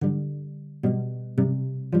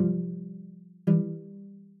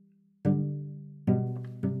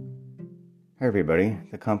Hi everybody,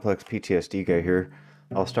 the Complex PTSD guy here.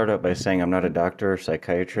 I'll start out by saying I'm not a doctor or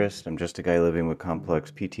psychiatrist. I'm just a guy living with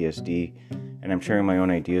complex PTSD, and I'm sharing my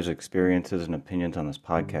own ideas, experiences, and opinions on this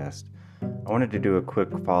podcast. I wanted to do a quick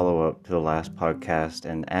follow-up to the last podcast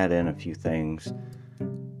and add in a few things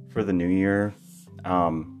for the new year.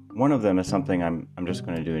 One of them is something I'm just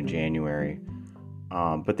going to do in January.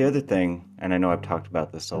 But the other thing, and I know I've talked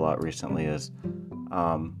about this a lot recently, is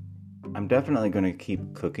I'm definitely going to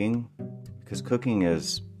keep cooking. Because cooking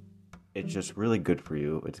it's just really good for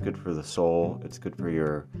you. It's good for the soul. It's good for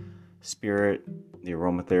your spirit, the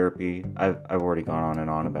aromatherapy. I've already gone on and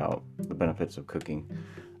on about the benefits of cooking.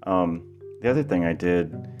 The other thing I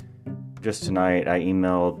did just tonight, I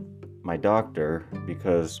emailed my doctor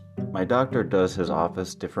because my doctor does his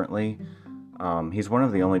office differently. He's one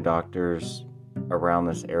of the only doctors around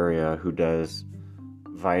this area who does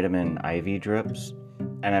vitamin IV drips.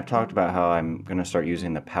 And I've talked about how I'm going to start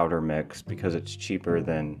using the powder mix because it's cheaper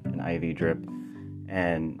than an IV drip.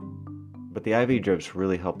 But the IV drips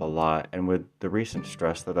really help a lot. And with the recent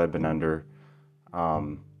stress that I've been under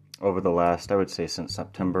over the last, I would say since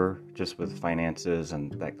September, just with finances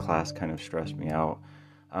and that class kind of stressed me out.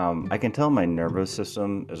 I can tell my nervous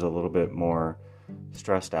system is a little bit more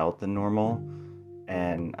stressed out than normal.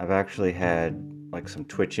 And I've actually had like some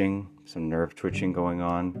nerve twitching going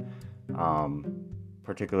on.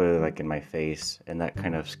 Particularly like in my face, and that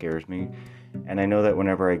kind of scares me. And I know that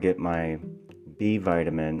whenever I get my B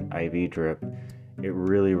vitamin IV drip, it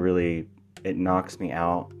really it knocks me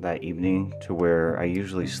out that evening to where I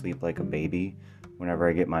usually sleep like a baby whenever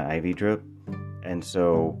I get my IV drip. And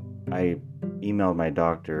so I emailed my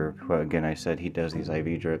doctor, who again I said he does these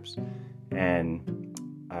IV drips, and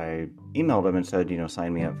I emailed him and said,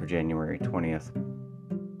 sign me up for January 20th,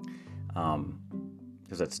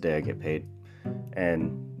 because that's the day I get paid.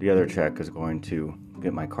 And the other check is going to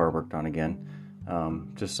get my car worked on again.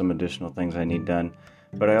 Just some additional things I need done.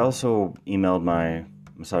 But I also emailed my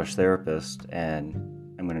massage therapist, and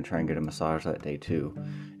I'm going to try and get a massage that day too.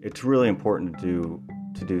 It's really important to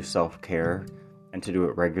do self-care and to do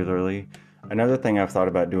it regularly. Another thing I've thought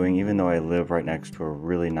about doing, even though I live right next to a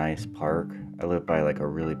really nice park, I live by like a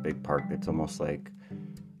really big park that's almost like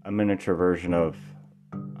a miniature version of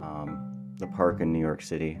the park in New York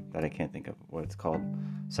City that I can't think of what it's called,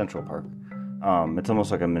 Central Park. It's almost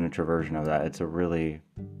like a miniature version of that. It's a really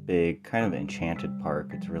big, kind of enchanted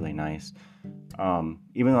park. It's really nice. Even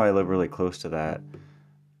though I live really close to that,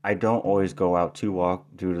 I don't always go out to walk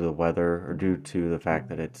due to the weather or due to the fact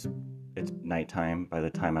that it's nighttime by the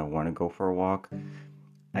time I want to go for a walk.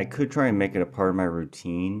 I could try and make it a part of my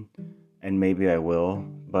routine, and maybe I will,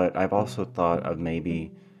 but I've also thought of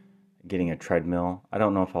maybe getting a treadmill. I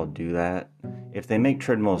don't know if I'll do that. If they make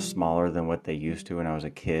treadmills smaller than what they used to when I was a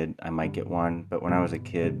kid, I might get one. But when I was a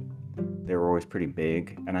kid, they were always pretty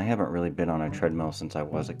big, and I haven't really been on a treadmill since I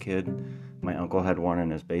was a kid. My uncle had one in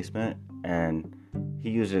his basement, and he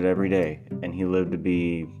used it every day. And he lived to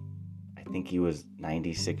be, I think he was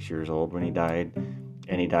 96 years old when he died,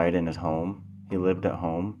 and he died in his home. He lived at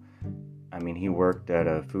home. I mean, he worked at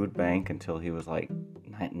a food bank until he was like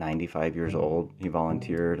 95 years old. He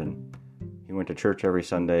volunteered, and he went to church every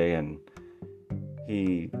Sunday, and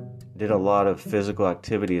he did a lot of physical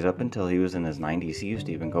activities up until he was in his 90s. He used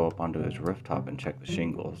to even go up onto his rooftop and check the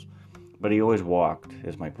shingles. But he always walked,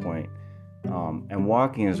 is my point. And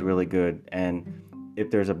walking is really good. And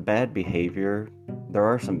if there's a bad behavior, there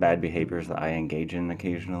are some bad behaviors that I engage in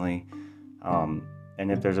occasionally.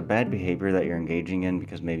 And if there's a bad behavior that you're engaging in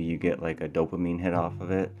because maybe you get like a dopamine hit off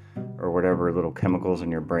of it, or whatever little chemicals in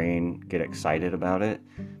your brain get excited about it,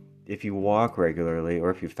 if you walk regularly or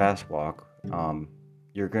if you fast walk,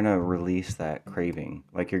 you're going to release that craving.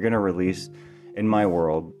 Like you're going to release, in my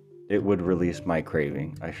world, it would release my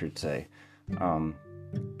craving, I should say,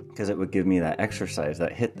 because it would give me that exercise,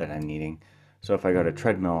 that hit that I'm needing. So if I got a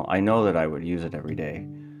treadmill, I know that I would use it every day.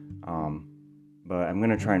 But I'm going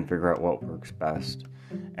to try and figure out what works best.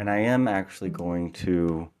 And I am actually going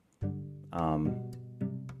to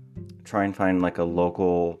try and find like a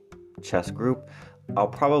local chess group. I'll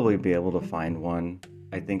probably be able to find one.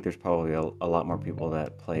 I think there's probably a lot more people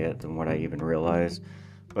that play it than what I even realize.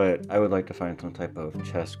 But I would like to find some type of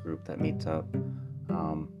chess group that meets up.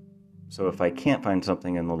 So if I can't find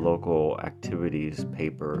something in the local activities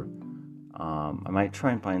paper, I might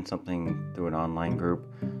try and find something through an online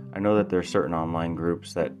group. I know that there's certain online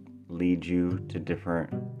groups that lead you to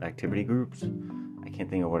different activity groups. I can't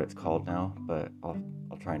think of what it's called now, but I'll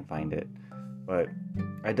try and find it. But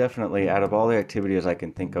I definitely, out of all the activities I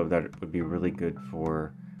can think of that would be really good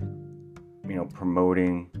for,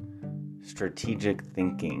 promoting strategic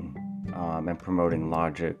thinking and promoting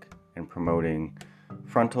logic and promoting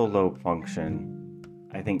frontal lobe function,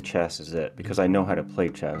 I think chess is it, because I know how to play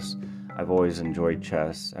chess. I've always enjoyed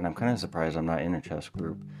chess, and I'm kind of surprised I'm not in a chess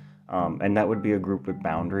group. And that would be a group with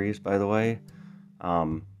boundaries, by the way.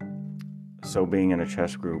 So being in a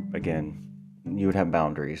chess group, again, you would have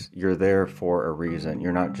boundaries. You're there for a reason.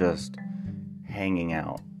 You're not just hanging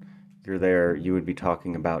out. You're there, you would be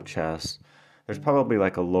talking about chess. There's probably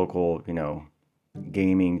like a local,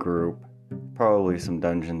 gaming group, probably some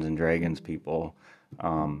Dungeons and Dragons people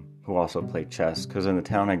who also play chess. Because in the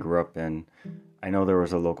town I grew up in, I know there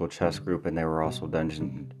was a local chess group and there were also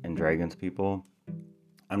Dungeons and Dragons people.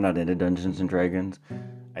 I'm not into Dungeons and Dragons.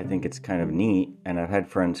 I think it's kind of neat, and I've had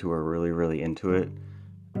friends who are really, really into it.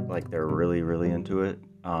 Like, they're really, really into it.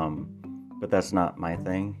 But that's not my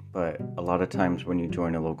thing. But a lot of times when you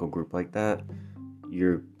join a local group like that,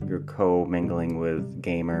 you're co-mingling with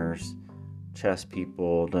gamers, chess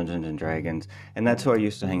people, Dungeons and Dragons. And that's who I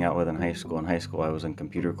used to hang out with in high school. In high school, I was in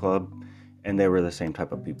computer club, and they were the same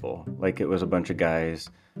type of people. Like, it was a bunch of guys,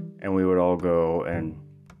 and we would all go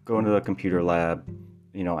into the computer lab,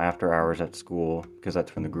 after hours at school, because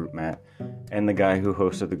that's when the group met. And the guy who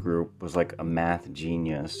hosted the group was like a math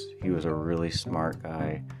genius. He was a really smart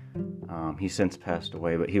guy. He's since passed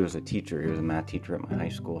away, but he was a teacher. He was a math teacher at my high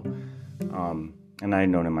school. And I had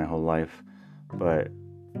known him my whole life. But,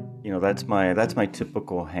 that's my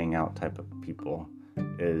typical hangout type of people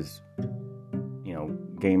is,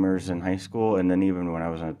 gamers in high school. And then even when I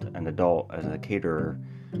was an adult as a caterer,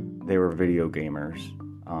 they were video gamers.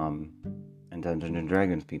 And Dungeons and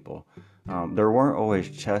Dragons people. There weren't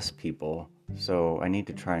always chess people, so I need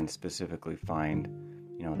to try and specifically find,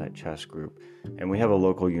 that chess group. And we have a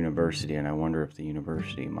local university, and I wonder if the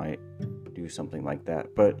university might do something like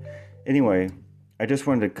that. But anyway, I just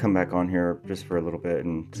wanted to come back on here just for a little bit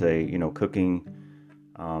and say, cooking,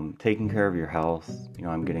 taking care of your health.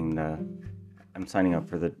 I'm signing up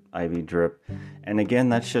for the IV drip. And again,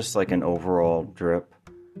 that's just like an overall drip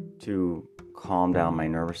to calm down my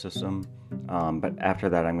nervous system. But after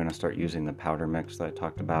that, I'm going to start using the powder mix that I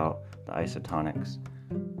talked about, the isotonics,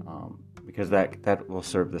 because that will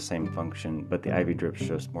serve the same function, but the IV drip's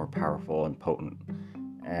just more powerful and potent.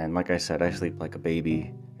 And like I said, I sleep like a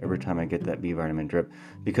baby every time I get that B vitamin drip,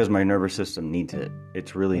 because my nervous system needs it.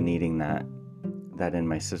 It's really needing that in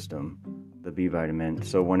my system, the B vitamin.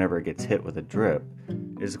 So whenever it gets hit with a drip,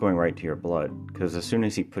 it's going right to your blood, because as soon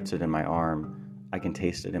as he puts it in my arm, I can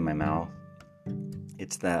taste it in my mouth.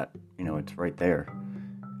 It's that, it's right there.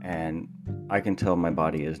 And I can tell my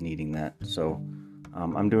body is needing that. So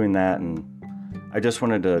I'm doing that, and I just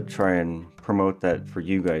wanted to try and promote that for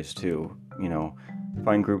you guys too.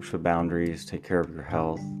 Find groups with boundaries, take care of your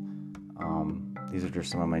health. These are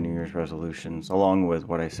just some of my New Year's resolutions, along with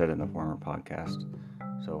what I said in the former podcast.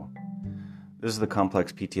 So this is the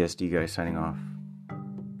Complex PTSD guy signing off.